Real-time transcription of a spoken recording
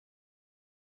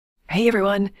Hey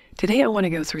everyone, today I want to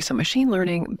go through some machine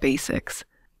learning basics.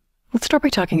 Let's start by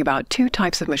talking about two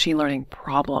types of machine learning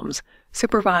problems,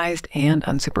 supervised and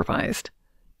unsupervised.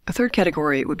 A third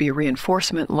category would be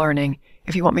reinforcement learning.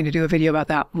 If you want me to do a video about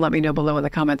that, let me know below in the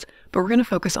comments, but we're going to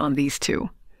focus on these two,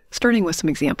 starting with some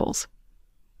examples.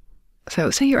 So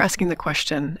say you're asking the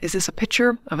question, is this a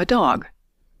picture of a dog?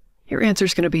 Your answer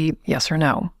is going to be yes or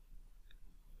no.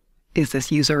 Is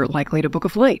this user likely to book a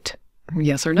flight?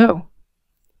 Yes or no.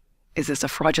 Is this a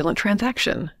fraudulent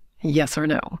transaction? Yes or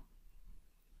no.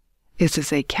 Is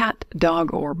this a cat,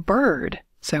 dog, or bird?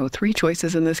 So 3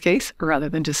 choices in this case, rather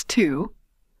than just 2.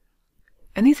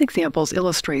 And these examples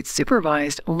illustrate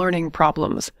supervised learning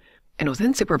problems. And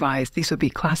within supervised, these would be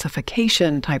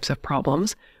classification types of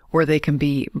problems, where they can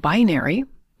be binary,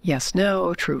 yes,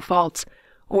 no, true, false,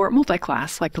 or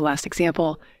multi-class, like the last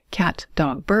example, cat,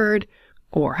 dog, bird,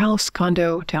 or house,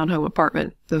 condo, townhome,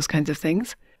 apartment, those kinds of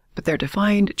things. But they're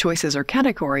defined choices or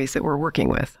categories that we're working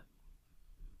with.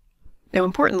 Now,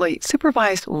 importantly,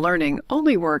 supervised learning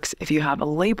only works if you have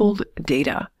labeled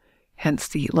data, hence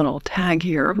the little tag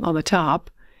here on the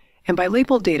top. And by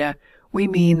labeled data, we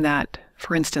mean that,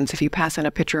 for instance, if you pass in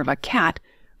a picture of a cat,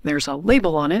 there's a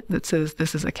label on it that says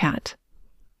this is a cat.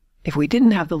 If we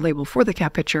didn't have the label for the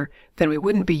cat picture, then we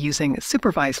wouldn't be using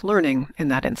supervised learning in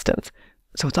that instance.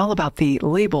 So it's all about the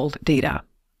labeled data.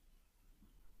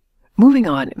 Moving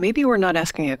on, maybe we're not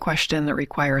asking a question that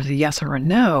requires a yes or a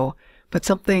no, but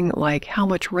something like how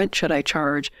much rent should I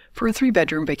charge for a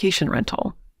 3-bedroom vacation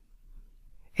rental?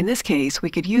 In this case,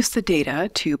 we could use the data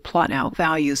to plot out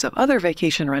values of other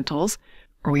vacation rentals,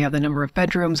 where we have the number of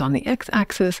bedrooms on the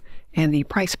x-axis and the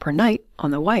price per night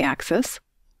on the y-axis.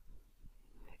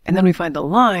 And then we find the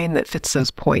line that fits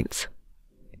those points.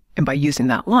 And by using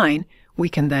that line, we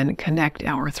can then connect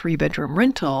our 3-bedroom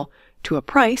rental to a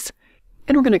price,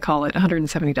 and we're going to call it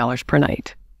 $170 per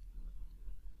night.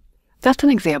 That's an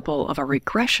example of a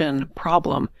regression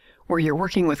problem where you're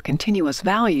working with continuous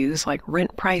values like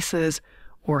rent prices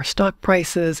or stock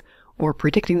prices or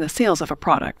predicting the sales of a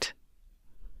product.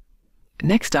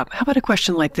 Next up, how about a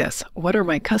question like this? What are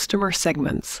my customer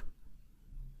segments?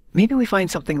 Maybe we find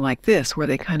something like this where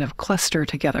they kind of cluster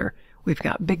together. We've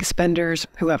got big spenders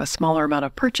who have a smaller amount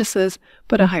of purchases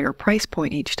but a higher price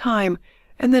point each time,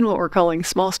 and then what we're calling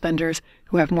small spenders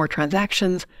who have more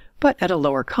transactions, but at a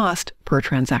lower cost per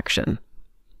transaction.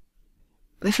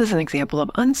 This is an example of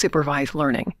unsupervised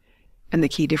learning, and the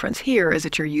key difference here is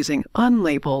that you're using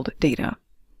unlabeled data.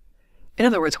 In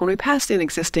other words, when we passed in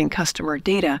existing customer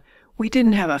data, we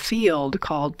didn't have a field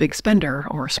called big spender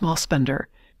or small spender.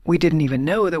 We didn't even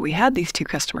know that we had these 2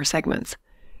 customer segments.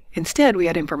 Instead, we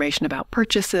had information about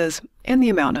purchases and the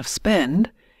amount of spend.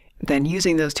 Then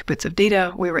using those 2 bits of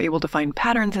data, we were able to find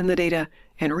patterns in the data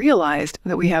and realized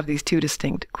that we have these 2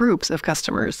 distinct groups of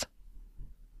customers.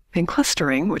 And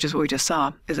clustering, which is what we just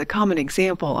saw, is a common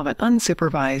example of an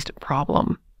unsupervised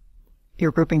problem.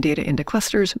 You're grouping data into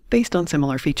clusters based on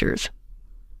similar features.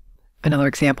 Another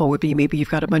example would be maybe you've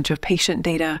got a bunch of patient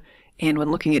data, and when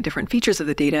looking at different features of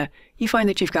the data, you find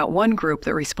that you've got one group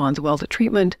that responds well to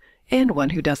treatment and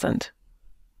one who doesn't.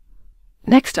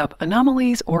 Next up,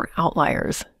 anomalies or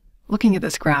outliers. Looking at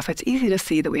this graph, it's easy to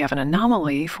see that we have an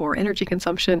anomaly for energy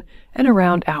consumption at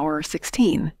around hour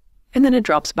 16, and then it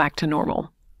drops back to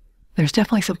normal. There's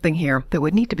definitely something here that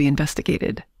would need to be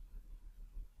investigated.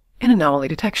 And anomaly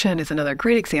detection is another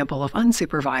great example of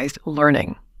unsupervised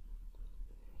learning.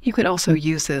 You could also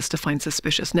use this to find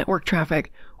suspicious network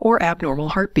traffic or abnormal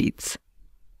heartbeats.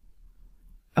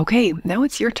 Okay, now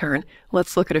it's your turn.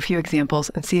 Let's look at a few examples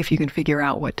and see if you can figure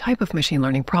out what type of machine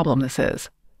learning problem this is.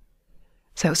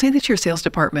 So say that your sales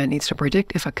department needs to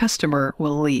predict if a customer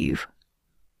will leave.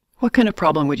 What kind of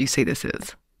problem would you say this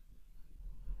is?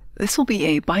 This will be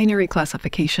a binary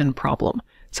classification problem.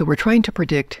 So we're trying to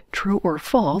predict true or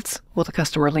false, will the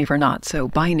customer leave or not, so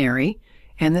binary.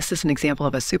 And this is an example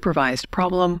of a supervised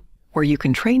problem where you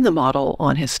can train the model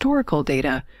on historical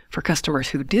data for customers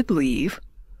who did leave,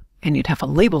 and you'd have a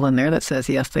label in there that says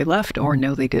yes, they left, or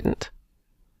no, they didn't.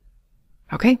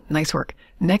 Okay, nice work.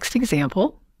 Next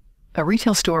example. A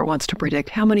retail store wants to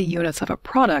predict how many units of a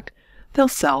product they'll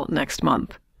sell next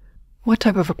month. What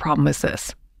type of a problem is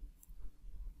this?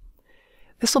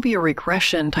 This will be a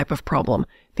regression type of problem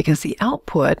because the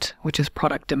output, which is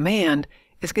product demand,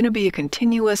 is going to be a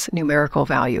continuous numerical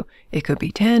value. It could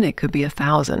be 10, it could be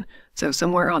 1,000, so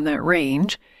somewhere on that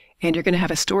range. And you're going to have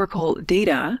historical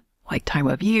data like time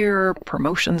of year,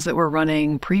 promotions that we're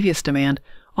running, previous demand.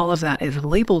 All of that is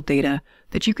labeled data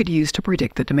that you could use to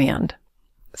predict the demand.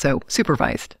 So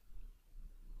supervised.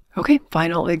 Okay,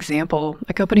 final example.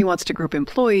 A company wants to group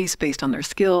employees based on their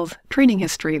skills, training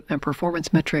history, and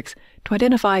performance metrics to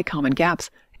identify common gaps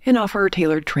and offer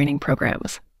tailored training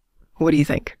programs. What do you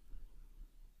think?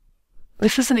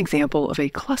 This is an example of a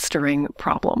clustering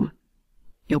problem.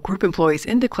 You'll group employees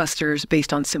into clusters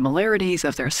based on similarities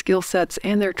of their skill sets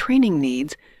and their training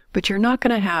needs, but you're not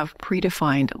going to have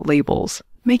predefined labels,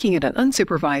 making it an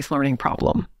unsupervised learning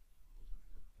problem.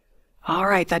 All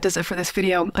right, that does it for this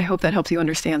video. I hope that helps you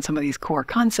understand some of these core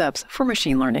concepts for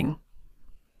machine learning.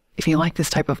 If you like this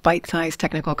type of bite-sized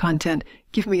technical content,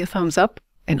 give me a thumbs up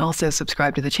and also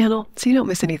subscribe to the channel so you don't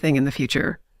miss anything in the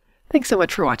future. Thanks so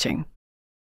much for watching.